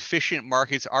talk about efficient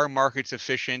markets. Are markets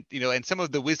efficient? And some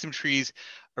of the WisdomTree's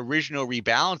original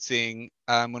rebalancing,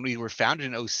 when we were founded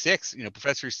in 2006,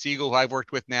 Professor Siegel, who I've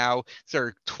worked with now, it's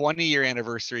our 20-year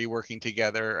anniversary working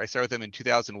together. I started with him in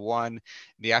 2001, in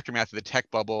the aftermath of the tech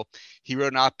bubble. He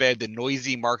wrote an op-ed, The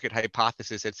Noisy Market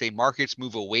Hypothesis, that say markets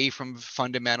move away from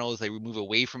fundamentals, they move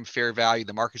away from fair value.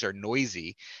 The markets are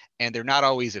noisy, and they're not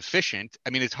always efficient.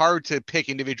 I mean, it's hard to pick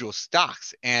individual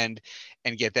stocks and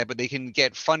get that, but they can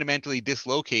get fundamentally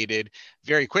dislocated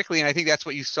very quickly. And I think that's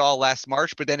what you saw last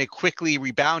March, but then it quickly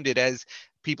rebounded as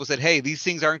people said, hey, these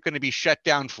things aren't going to be shut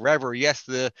down forever. Yes,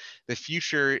 the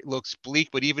future looks bleak,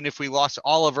 but even if we lost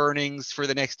all of earnings for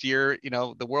the next year,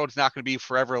 the world's not going to be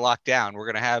forever locked down.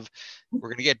 We're going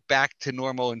to get back to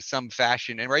normal in some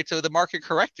fashion. And so the market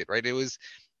corrected, right? It was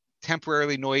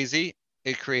temporarily noisy.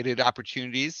 It created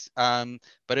opportunities,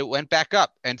 but it went back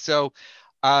up. And so,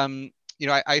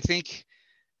 I think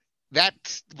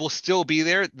that will still be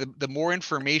there. The more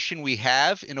information we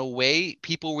have, in a way,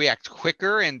 people react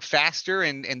quicker and faster,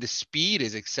 and the speed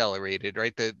is accelerated,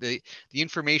 right? The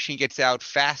information gets out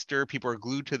faster. People are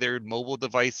glued to their mobile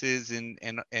devices, and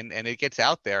it gets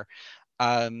out there.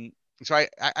 So I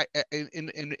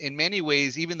in many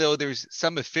ways, even though there's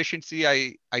some efficiency,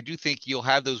 I do think you'll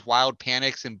have those wild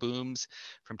panics and booms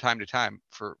from time to time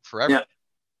forever. Yeah.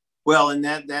 Well, and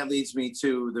that leads me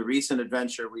to the recent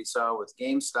adventure we saw with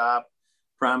GameStop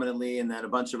prominently, and then a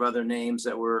bunch of other names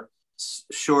that were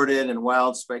shorted and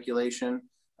wild speculation.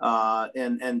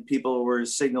 And people were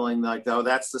signaling like, oh,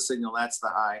 that's the signal, that's the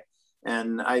high.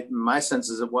 And my sense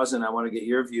is it wasn't. I want to get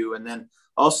your view. And then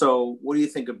also, what do you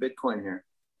think of Bitcoin here?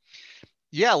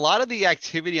 Yeah, a lot of the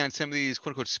activity on some of these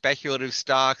quote unquote speculative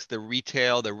stocks, the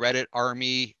retail, the Reddit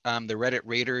army, the Reddit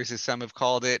raiders, as some have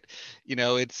called it,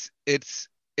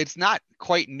 it's not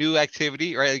quite new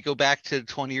activity, right? I go back to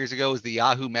 20 years ago, was the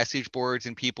Yahoo message boards,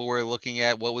 and people were looking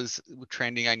at what was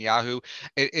trending on Yahoo.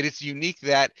 It's unique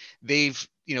that they've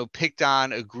picked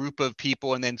on a group of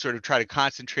people and then sort of try to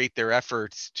concentrate their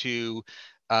efforts to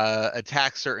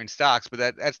attack certain stocks,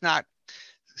 but that's not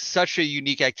such a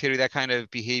unique activity. That kind of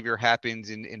behavior happens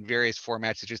in various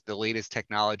formats. It's just the latest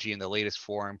technology and the latest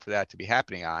forum for that to be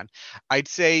happening on. I'd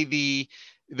say the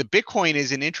Bitcoin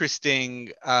is an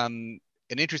interesting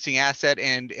asset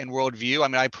and worldview. I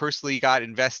mean, I personally got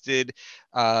invested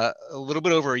a little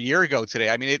bit over a year ago today.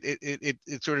 I mean,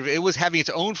 it was having its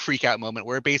own freak out moment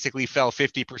where it basically fell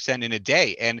 50% in a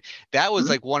day, and that was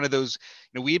like one of those.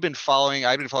 I've been following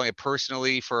it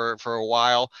personally for a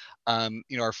while.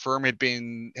 Our firm has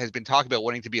been talking about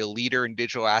wanting to be a leader in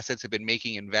digital assets, have been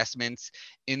making investments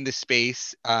in the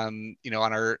space, on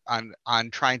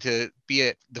trying to be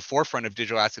at the forefront of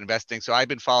digital asset investing. So I've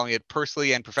been following it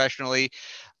personally and professionally.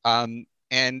 So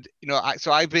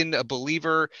I've been a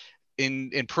believer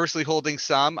in personally holding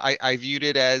some. I viewed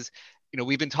it as,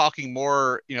 we've been talking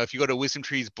more, if you go to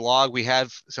WisdomTree's blog, we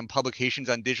have some publications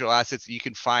on digital assets that you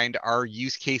can find our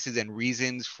use cases and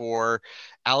reasons for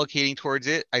allocating towards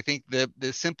it. I think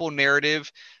the simple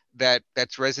narrative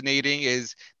that's resonating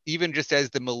is, even just as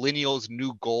the millennials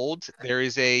new gold,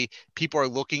 people are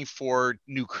looking for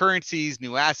new currencies,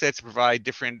 new assets to provide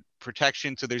different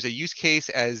protection. So there's a use case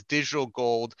as digital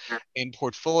gold in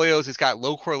portfolios. It's got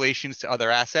low correlations to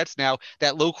other assets. Now,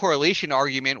 that low correlation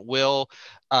argument will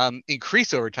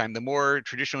increase over time. The more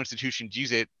traditional institutions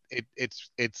use it,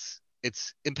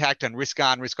 its impact on risk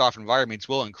on, risk off environments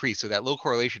will increase. So that low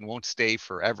correlation won't stay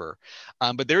forever.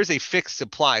 But there is a fixed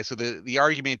supply. So the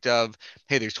argument of,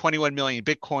 hey, there's 21 million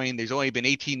Bitcoin, there's only been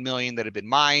 18 million that have been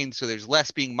mined, so there's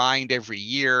less being mined every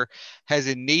year, has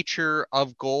a nature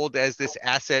of gold as this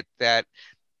asset that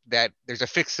there's a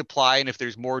fixed supply, and if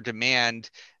there's more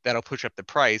demand, that'll push up the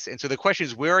price. And so the question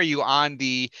is, where are you on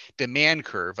the demand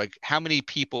curve? Like, how many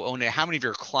people own it? How many of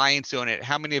your clients own it?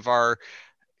 How many of our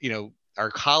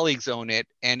colleagues own it?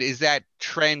 And is that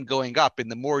trend going up? And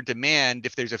the more demand,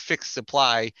 if there's a fixed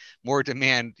supply, more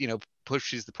demand,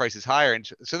 pushes the prices higher. And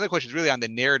so the question is really on the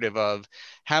narrative of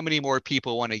how many more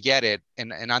people want to get it.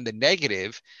 And on the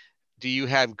negative, do you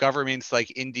have governments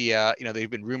like India? They've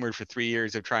been rumored for 3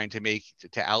 years of trying to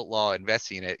outlaw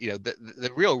investing in it.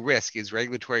 The real risk is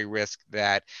regulatory risk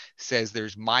that says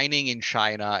there's mining in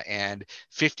China, and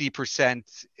 50%,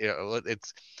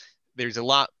 there's a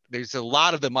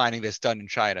lot of the mining that's done in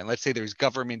China. And let's say there's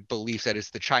government beliefs that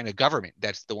it's the China government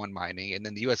that's the one mining, and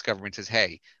then the US government says,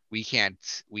 hey, we can't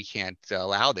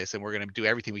allow this, and we're going to do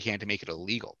everything we can to make it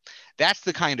illegal. That's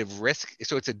the kind of risk.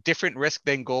 So it's a different risk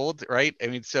than gold, right? I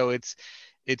mean, so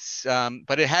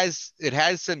but it has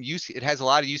a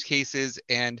lot of use cases,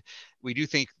 and we do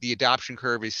think the adoption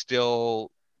curve is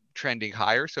still trending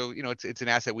higher. So it's an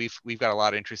asset we've got a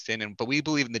lot of interest in, but we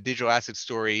believe in the digital asset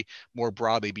story more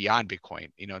broadly beyond Bitcoin.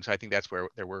 And so I think that's where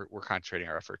we're concentrating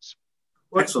our efforts.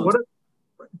 Excellent.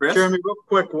 Jeremy, real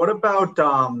quick, what about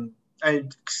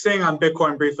and staying on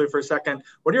Bitcoin briefly for a second,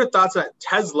 what are your thoughts on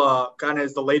Tesla? Kind of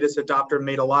as the latest adopter,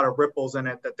 made a lot of ripples in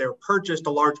it, that they purchased a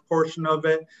large portion of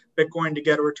it, Bitcoin, to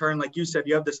get a return. Like you said,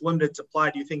 you have this limited supply.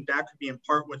 Do you think that could be in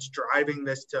part what's driving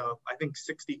this to, I think,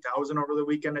 60,000 over the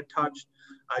weekend it touched?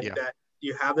 That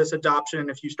you have this adoption.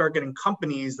 If you start getting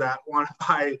companies that want to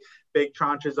buy big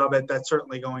tranches of it, that's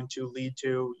certainly going to lead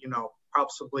to,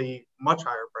 possibly much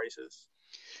higher prices.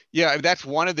 Yeah, that's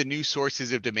one of the new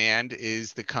sources of demand,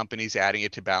 is the companies adding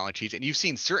it to balance sheets. And you've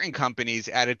seen certain companies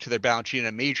add it to their balance sheet in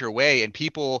a major way. And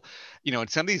people, and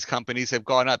some of these companies have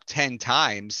gone up 10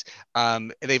 times.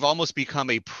 They've almost become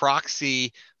a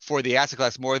proxy for the asset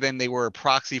class more than they were a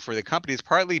proxy for the companies,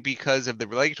 partly because of the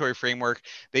regulatory framework.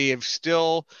 They have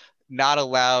still not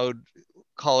allowed,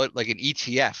 call it like an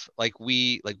ETF, like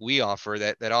we offer,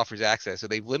 that offers access. So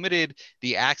they've limited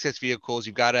the access vehicles.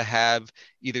 You've got to have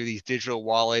either these digital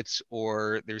wallets,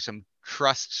 or there's some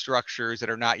trust structures that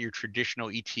are not your traditional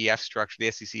ETF structure.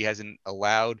 The SEC hasn't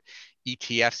allowed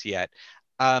ETFs yet.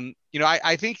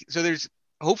 I think so. There's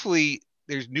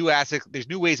new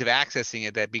ways of accessing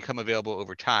it that become available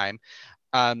over time.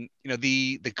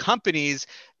 The companies,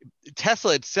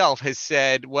 Tesla itself has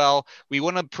said, well, we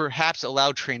want to perhaps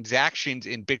allow transactions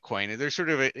in Bitcoin. And there's sort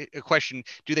of a question,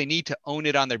 do they need to own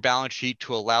it on their balance sheet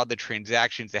to allow the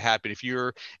transactions to happen? If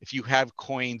you have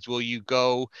coins, will you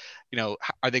go,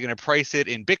 are they going to price it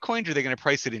in Bitcoins, or are they going to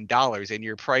price it in dollars? And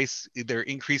your price either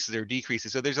increases or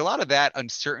decreases. So there's a lot of that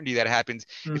uncertainty that happens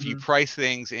if you price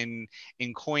things in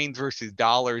coins versus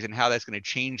dollars, and how that's going to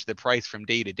change the price from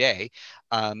day to day.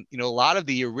 A lot of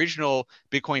the original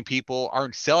Bitcoin people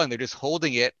aren't selling, they're just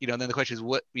holding it, and then the question is,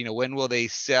 when will they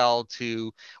sell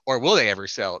to, or will they ever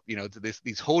sell, to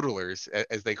these hodlers,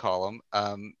 as they call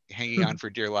them, hanging on for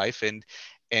dear life. And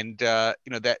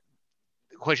that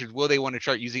question is, will they want to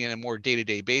start using it on a more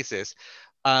day-to-day basis?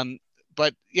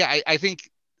 But yeah, I think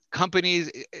companies,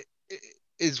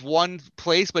 is one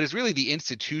place, but it's really the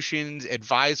institutions,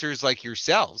 advisors like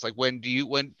yourselves. Like when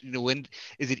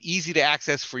is it easy to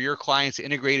access for your clients to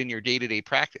integrate in your day-to-day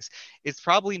practice? It's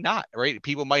probably not, right?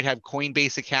 People might have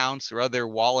Coinbase accounts or other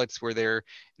wallets where they're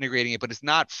integrating it, but it's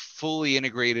not fully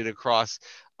integrated across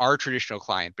our traditional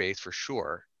client base for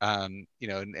sure. And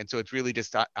so it's really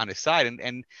just on a side,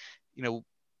 and you know,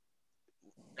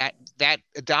 that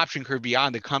adoption curve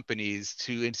beyond the companies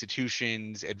to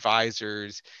institutions,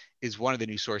 advisors is one of the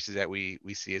new sources that we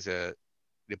see as the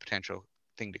potential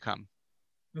thing to come.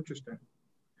 Interesting.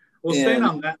 Well, staying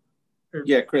on that.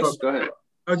 Yeah, Chris, go ahead.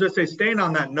 I was just say, staying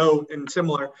on that note and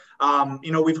similar,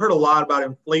 we've heard a lot about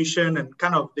inflation and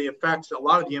kind of the effects, a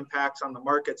lot of the impacts on the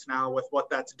markets now with what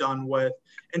that's done with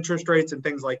interest rates and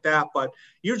things like that. But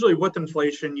usually with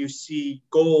inflation, you see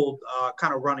gold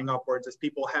kind of running upwards as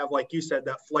people have, like you said,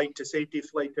 that flight to safety,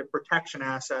 flight to protection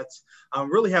assets.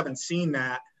 Really haven't seen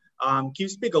that. Can you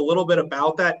speak a little bit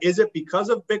about that? Is it because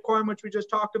of Bitcoin, which we just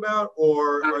talked about,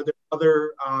 or are there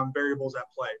other variables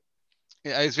at play?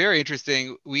 Yeah, it's very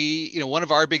interesting. One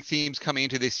of our big themes coming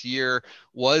into this year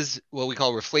was what we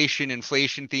call reflation,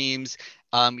 inflation themes.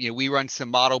 We run some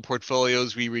model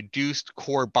portfolios. We reduced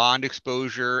core bond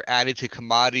exposure, added to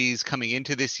commodities coming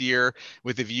into this year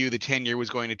with the view the 10-year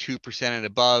was going to 2% and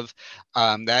above.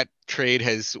 That trade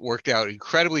has worked out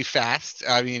incredibly fast.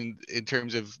 I mean, in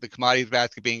terms of the commodities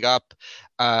basket being up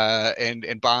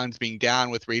and bonds being down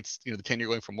with rates, the 10-year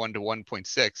going from 1 to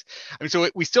 1.6. I mean, so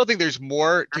we still think there's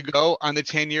more to go on the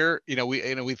 10-year.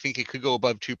 We think it could go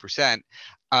above 2%.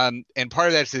 And part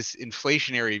of that's this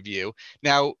inflationary view.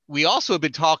 Now, we also have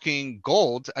been talking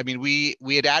gold. I mean, we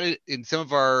had added in some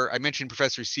of I mentioned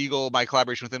Professor Siegel, my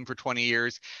collaboration with him for 20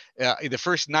 years. The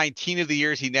first 19 of the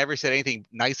years, he never said anything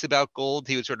nice about gold.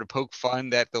 He would sort of poke fun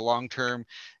that the long-term,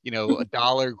 a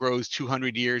dollar grows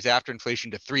 200 years after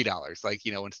inflation to $3, like,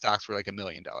 when stocks were like $1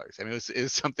 million. I mean, it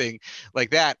was something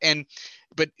like that.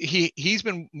 But he's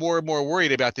been more and more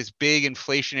worried about this big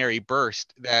inflationary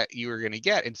burst that you were going to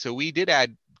get. And so we did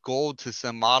add gold to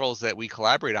some models that we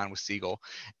collaborate on with Siegel.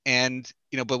 And,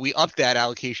 but we upped that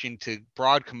allocation to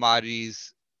broad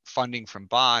commodities, funding from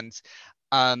bonds.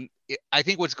 I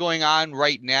think what's going on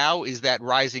right now is that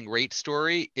rising rate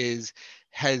story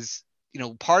has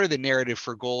part of the narrative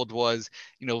for gold was,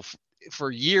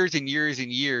 for years and years and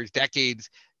years, decades,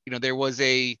 there was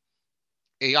a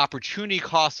opportunity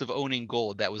cost of owning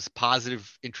gold that was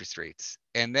positive interest rates.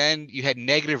 And then you had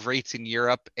negative rates in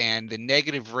Europe, and the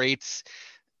negative rates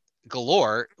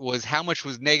galore was how much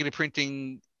was negative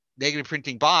printing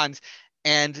bonds.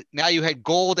 And now you had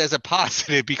gold as a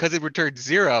positive because it returned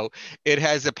zero. It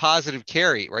has a positive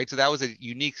carry, right? So that was a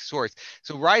unique source.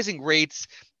 So rising rates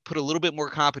put a little bit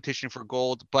more competition for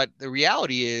gold, but the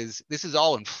reality is this is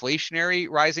all inflationary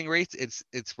rising rates. It's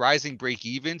rising break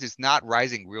evens. It's not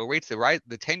rising real rates. The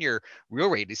 10-year real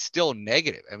rate is still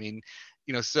negative. I mean,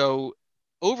 so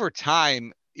over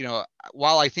time,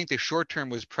 while I think the short term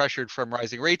was pressured from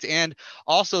rising rates and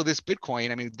also this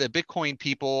Bitcoin, I mean, the Bitcoin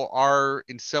people are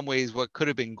in some ways what could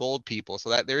have been gold people.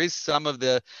 So that there is some of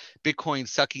the Bitcoin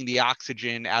sucking the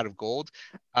oxygen out of gold.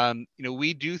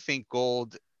 We do think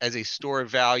gold as a store of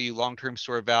value, long-term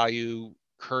store of value,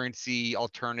 currency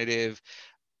alternative.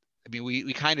 I mean,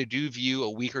 we kind of do view a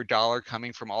weaker dollar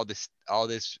coming from all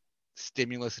this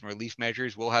stimulus and relief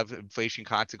measures will have inflation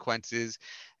consequences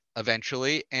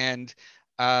eventually. And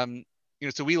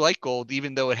so we like gold,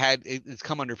 even though it's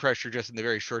come under pressure just in the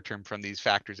very short term from these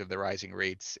factors of the rising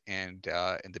rates and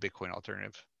the Bitcoin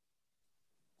alternative.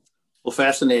 Well,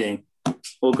 fascinating.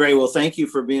 Well, great. Well, thank you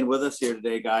for being with us here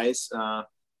today, guys. I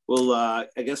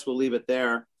guess we'll leave it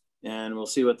there, and we'll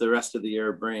see what the rest of the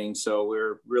year brings. So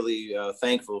we're really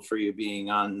thankful for you being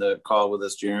on the call with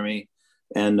us, Jeremy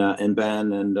and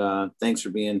Ben, and thanks for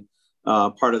being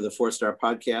part of the 4-Star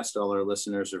podcast. All our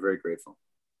listeners are very grateful.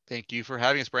 Thank you for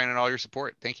having us, Brandon, all your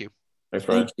support. Thank you. Thanks,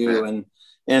 Brian. Thank you.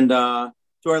 And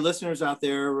to our listeners out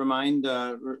there,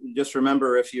 just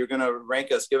remember, if you're going to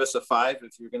rank us, give us a 5.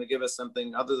 If you're going to give us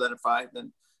something other than a 5,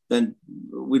 then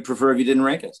we'd prefer if you didn't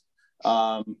rank us.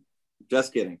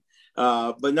 Just kidding.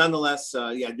 But nonetheless,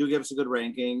 do give us a good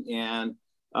ranking. And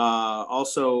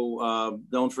also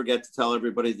don't forget to tell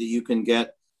everybody that you can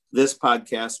get this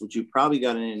podcast, which you probably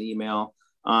got in an email,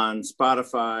 on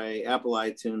Spotify, Apple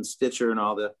iTunes, Stitcher, and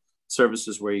all the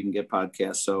services where you can get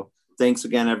podcasts. So thanks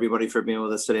again, everybody, for being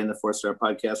with us today in the 4-Star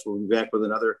podcast. We'll be back with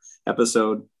another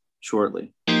episode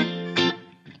shortly.